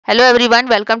Hello everyone,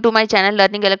 welcome to my channel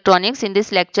Learning Electronics. In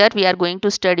this lecture, we are going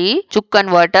to study Cuk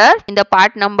Converter. In the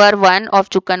part number 1 of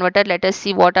Cuk Converter, let us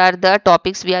see what are the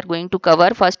topics we are going to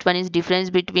cover. First one is difference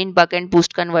between buck and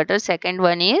boost converter. Second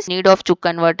one is need of Cuk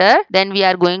Converter. Then we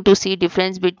are going to see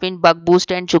difference between buck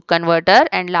boost and Cuk Converter.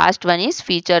 And last one is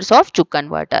features of Cuk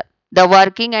Converter. The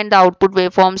working and the output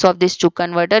waveforms of this Cuk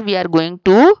converter we are going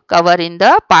to cover in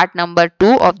the part number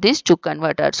 2 of this Cuk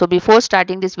converter. So before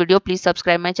starting this video, please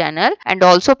subscribe my channel and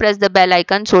also press the bell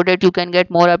icon so that you can get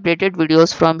more updated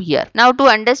videos from here. Now to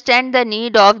understand the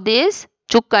need of this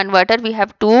Cuk converter, we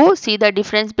have to see the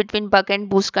difference between buck and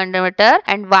boost converter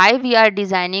and why we are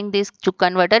designing this Cuk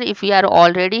converter if we are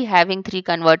already having 3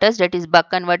 converters, that is buck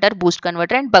converter, boost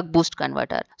converter and buck boost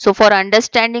converter. So for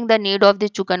understanding the need of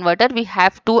this Cuk converter, we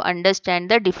have to understand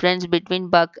the difference between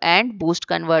buck and boost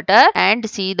converter and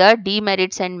see the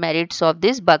demerits and merits of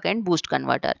this buck and boost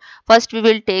converter. First we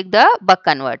will take the buck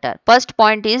converter. First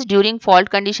point is during fault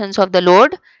conditions of the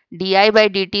load, di by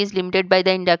dt is limited by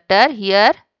the inductor.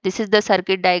 Here this is the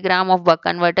circuit diagram of buck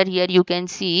converter. Here you can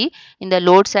see in the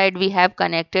load side we have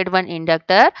connected one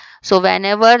inductor. So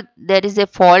whenever there is a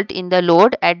fault in the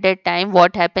load, at that time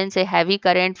what happens, a heavy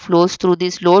current flows through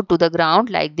this load to the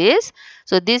ground like this.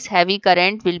 So this heavy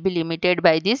current will be limited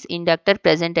by this inductor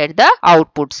present at the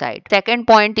output side. Second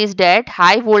point is that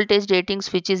high voltage rating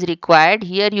switch is required.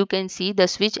 Here you can see the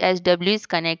switch SW is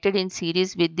connected in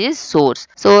series with this source.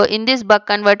 So in this buck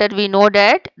converter we know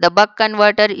that the buck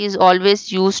converter is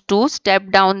always used to step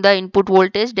down the input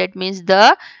voltage. That means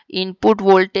the input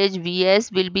voltage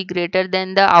Vs will be greater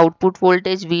than the output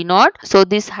voltage V0. So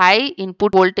this high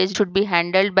input voltage should be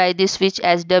handled by this switch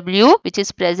SW, which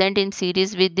is present in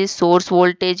series with this source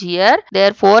voltage here.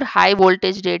 Therefore high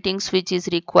voltage rating switch is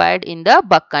required in the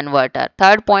buck converter.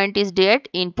 Third point is that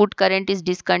input current is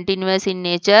discontinuous in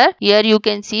nature. Here you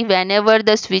can see whenever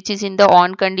the switch is in the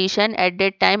on condition, at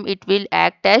that time it will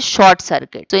act as short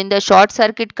circuit. So in the short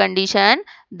circuit condition,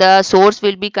 the source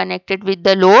will be connected with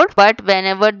the load, but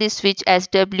whenever the switch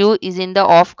SW is in the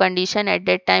off condition, at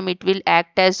that time it will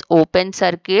act as open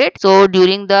circuit. So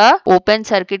during the open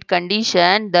circuit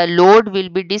condition, the load will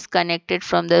be disconnected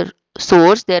from the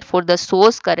source. Therefore the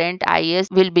source current Is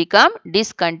will become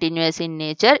discontinuous in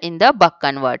nature in the buck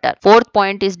converter. Fourth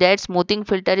point is that smoothing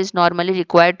filter is normally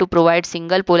required to provide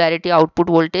single polarity output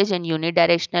voltage and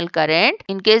unidirectional current.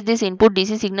 In case this input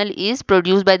DC signal is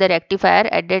produced by the rectifier,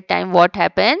 at that time what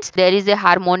happens, there is a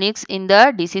harmonics in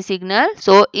the DC signal.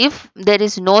 So if there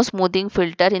is no smoothing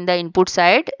filter in the input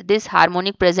side, this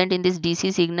harmonic present in this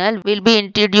DC signal will be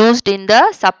introduced in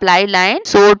the supply line.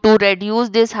 So to reduce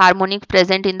this harmonic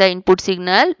present in the input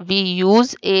signal, we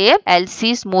use a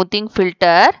LC smoothing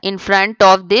filter in front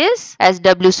of this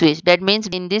SW switch. That means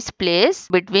in this place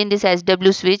between this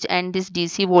SW switch and this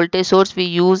DC voltage source, we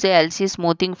use a LC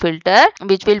smoothing filter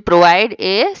which will provide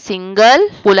a single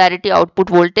polarity output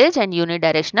voltage and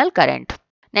unidirectional current.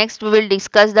 Next, we will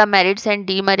discuss the merits and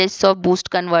demerits of boost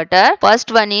converter.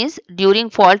 First one is during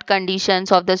fault conditions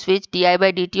of the switch, di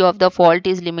by dt of the fault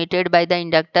is limited by the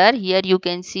inductor. Here you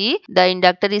can see the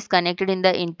inductor is connected in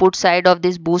the input side of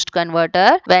this boost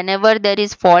converter. Whenever there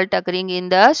is fault occurring in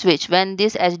the switch, when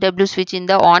this SW switch in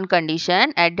the on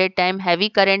condition, at that time heavy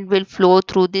current will flow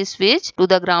through this switch to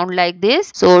the ground like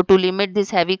this. So to limit this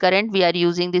heavy current, we are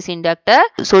using this inductor.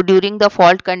 So during the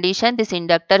fault condition, this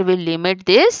inductor will limit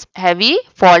this heavy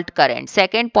fault current.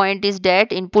 Second point is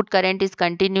that input current is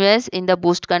continuous in the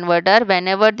boost converter.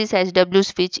 Whenever this SW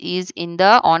switch is in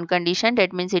the on condition,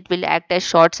 that means it will act as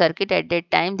short circuit. At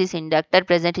that time this inductor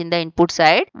present in the input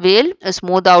side will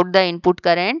smooth out the input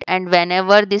current, and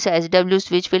whenever this SW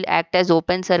switch will act as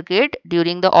open circuit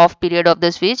during the off period of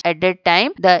the switch, at that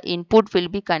time the input will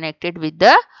be connected with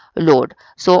the load.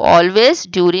 So always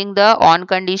during the on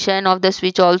condition of the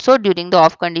switch also, during the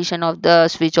off condition of the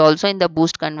switch also, in the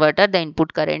boost converter the input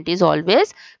current is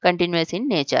always continuous in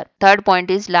nature. Third point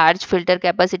is large filter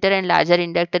capacitor and larger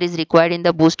inductor is required in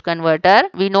the boost converter.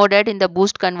 We know that in the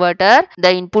boost converter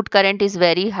the input current is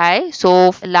very high,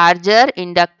 so larger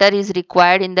inductor is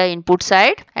required in the input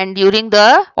side. And during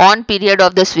the on period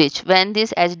of the switch, when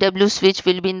this SW switch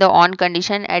will be in the on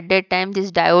condition, at that time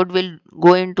this diode will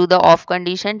go into the off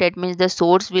condition. That means the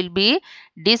source will be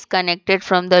disconnected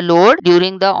from the load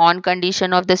during the on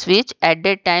condition of the switch. At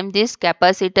that time this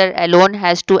capacitor alone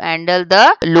has to handle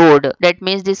the load. That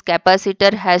means this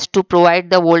capacitor has to provide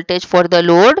the voltage for the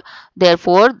load.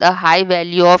 Therefore the high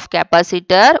value of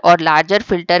capacitor or larger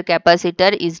filter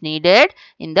capacitor is needed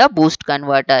in the boost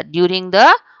converter during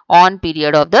the on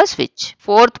period of the switch.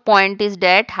 Fourth point is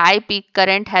that high peak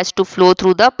current has to flow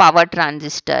through the power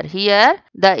transistor. Here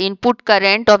the input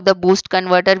current of the boost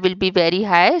converter will be very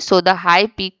high, so the high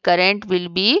peak current will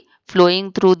be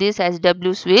flowing through this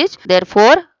SW switch.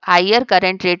 Therefore, higher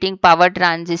current rating power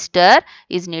transistor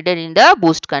is needed in the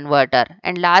boost converter.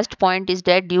 And last point is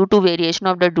that due to variation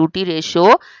of the duty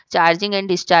ratio, charging and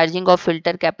discharging of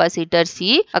filter capacitor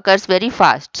C occurs very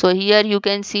fast. So here you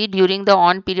can see during the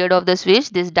on period of the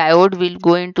switch, this diode will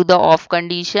go into the off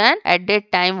condition. At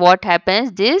that time, what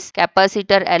happens? This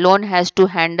capacitor alone has to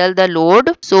handle the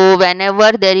load. So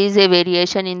whenever there is a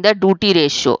variation in the duty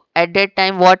ratio, at that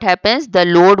time what happens? The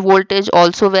load voltage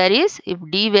also varies. If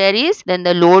D varies, then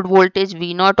the load voltage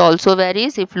V0 also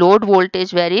varies. If load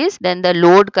voltage varies, then the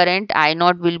load current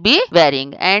I0 will be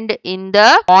varying. And in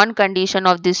the on condition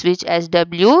of this switch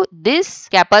SW, this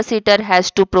capacitor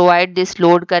has to provide this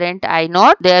load current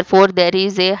I0. Therefore, there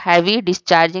is a heavy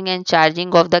discharging and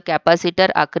charging of the capacitor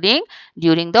occurring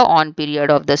during the on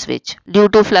period of the switch due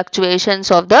to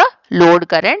fluctuations of the load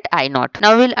current I0.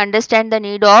 Now we'll understand the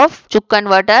need of Cuk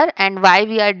converter and why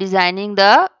we are designing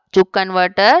the Cuk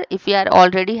converter if we are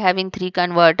already having 3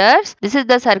 converters. This is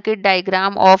the circuit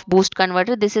diagram of boost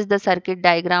converter. This is the circuit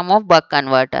diagram of buck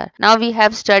converter. Now we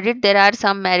have studied there are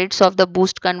some merits of the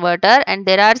boost converter and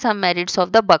there are some merits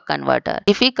of the buck converter.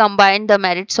 If we combine the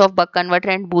merits of buck converter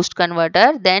and boost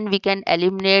converter, then we can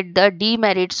eliminate the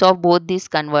demerits of both these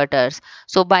converters.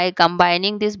 So by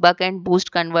combining this buck and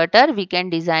boost converter, we can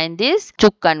design this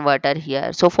Cuk converter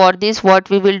here. So for this, what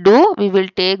we will do, we will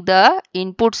take the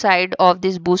input side of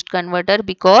this boost converter,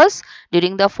 because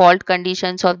during the fault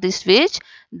conditions of this switch,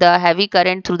 the heavy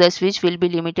current through the switch will be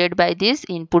limited by this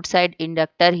input side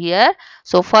inductor here.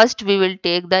 So first we will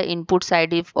take the input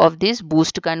side of this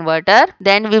boost converter.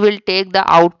 Then we will take the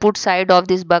output side of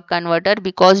this buck converter,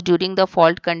 because during the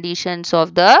fault conditions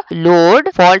of the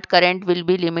load, fault current will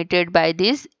be limited by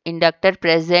this inductor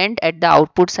present at the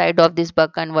output side of this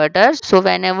buck converter. So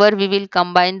whenever we will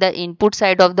combine the input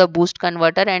side of the boost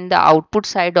converter and the output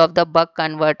side of the buck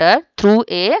converter through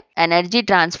a energy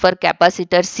transfer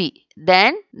capacitor C,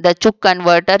 then the Cuk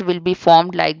converter will be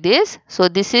formed like this. So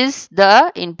this is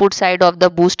the input side of the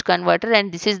boost converter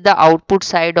and this is the output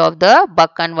side of the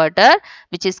buck converter,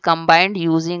 which is combined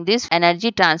using this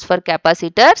energy transfer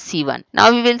capacitor C1.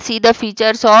 Now we will see the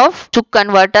features of Cuk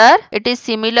converter. It is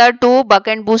similar to buck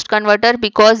and boost converter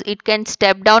because it can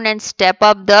step down and step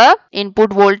up the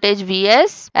input voltage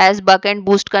Vs as buck and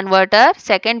boost converter.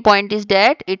 Second point is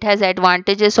that it has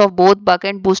advantages of both buck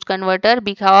and boost converter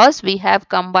because we have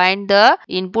combined the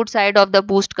input side of the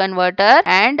boost converter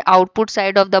and output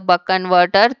side of the buck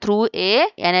converter through a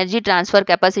energy transfer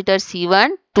capacitor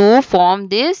C1 to form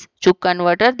this Cuk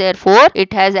converter. Therefore,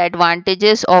 it has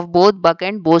advantages of both buck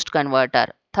and boost converter.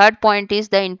 Third point is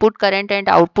the input current and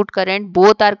output current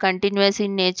both are continuous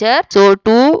in nature. So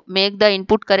to make the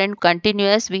input current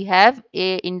continuous, we have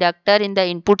a inductor in the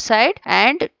input side,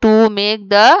 and to make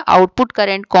the output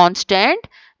current constant,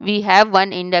 we have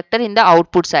one inductor in the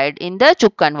output side in the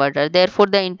Cuk converter. Therefore,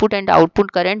 the input and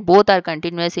output current both are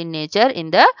continuous in nature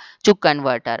in the Cuk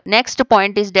converter. Next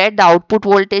point is that the output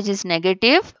voltage is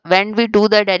negative. When we do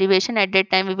the derivation, at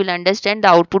that time we will understand the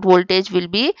output voltage will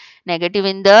be negative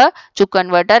in the Cuk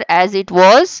converter as it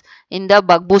was in the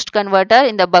buck boost converter.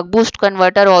 In the buck boost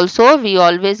converter also, we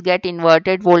always get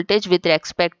inverted voltage with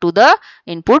respect to the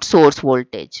input source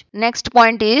voltage. Next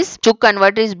point is Cuk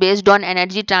converter is based on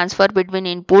energy transfer between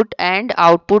input and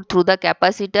output through the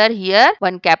capacitor. Here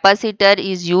one capacitor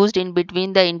is used in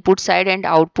between the input side and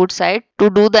output side to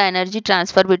do the energy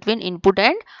transfer between input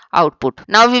and output.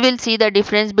 Now we will see the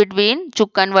difference between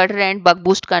Cuk converter and buck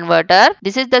boost converter.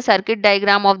 This is the circuit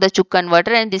diagram of the Cuk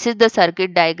converter and this is the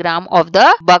circuit diagram of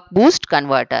the buck boost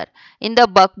converter. In the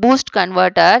buck boost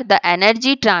converter, the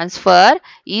energy transfer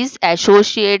is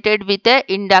associated with a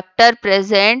inductor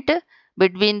present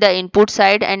between the input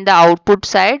side and the output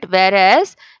side,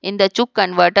 whereas in the Cuk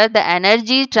converter, the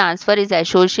energy transfer is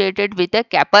associated with a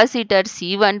capacitor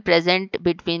C1 present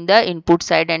between the input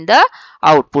side and the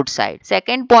output side.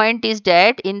 Second point is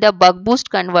that in the buck boost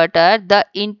converter, the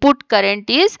input current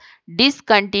is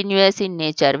discontinuous in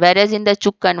nature, whereas in the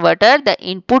Cuk converter, the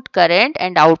input current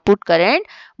and output current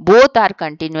both are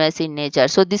continuous in nature.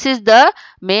 So this is the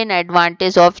main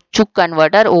advantage of Cuk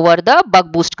converter over the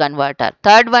buck boost converter.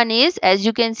 Third one is, as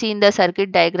you can see in the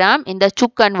circuit diagram, in the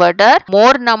Cuk converter,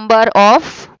 more number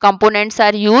of components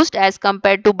are used as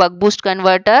compared to buck boost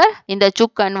converter. In the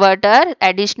Cuk converter,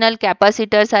 additional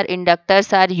capacitors or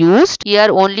inductors are used. Here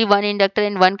only one inductor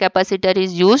and one capacitor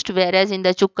is used, whereas in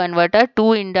the Cuk converter 2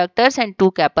 inductors and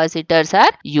 2 capacitors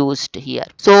are used here.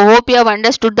 So hope you have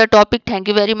understood the topic. Thank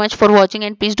you very much for watching,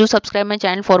 and please do subscribe my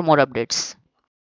channel for more updates.